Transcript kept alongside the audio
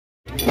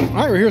All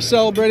right, we're here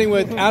celebrating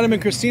with Adam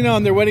and Christina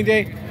on their wedding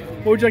day.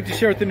 What would you like to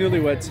share with the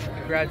newlyweds?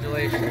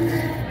 Congratulations.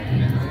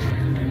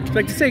 Would you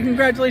like to say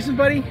congratulations,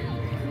 buddy?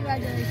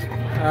 Congratulations.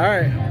 All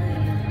right.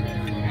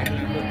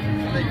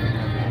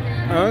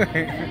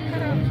 Okay.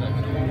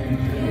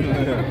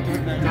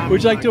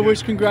 Would you like to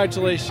wish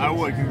congratulations? I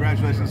would.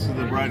 Congratulations to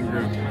the bride and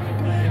groom.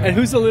 And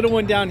who's the little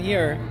one down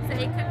here?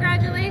 Say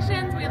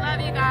congratulations. We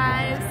love you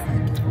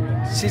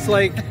guys. She's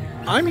like,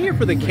 I'm here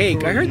for the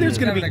cake. I heard there's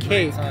going to be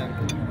cake.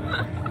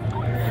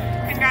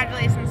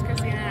 Congratulations,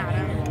 Christina and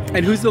Adam.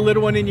 And who's the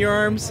little one in your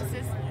arms? This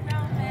is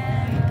Melvin.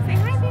 Say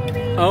hi,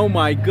 baby. Oh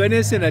my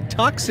goodness, in a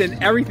tux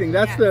and everything.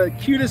 That's the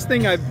cutest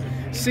thing I've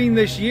seen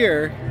this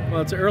year.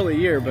 Well, it's an early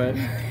year, but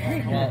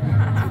it's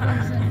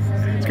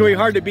going to be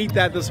hard to beat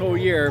that this whole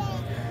year.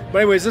 But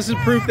anyways, this is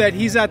proof that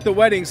he's at the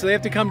wedding, so they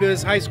have to come to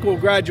his high school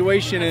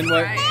graduation in,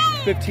 what,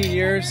 15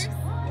 years?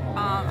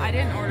 I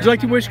didn't order. Would you like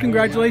to wish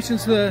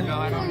congratulations to the... No,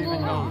 I don't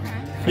even know.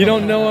 You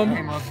don't know him?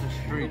 Came off the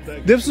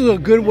street. This is a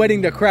good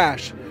wedding to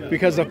crash,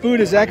 because the food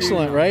is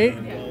excellent, right?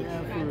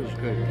 Yeah, food is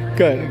good.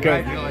 Good,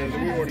 good.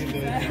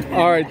 Congratulations.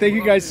 All right, thank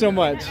you guys so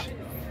much.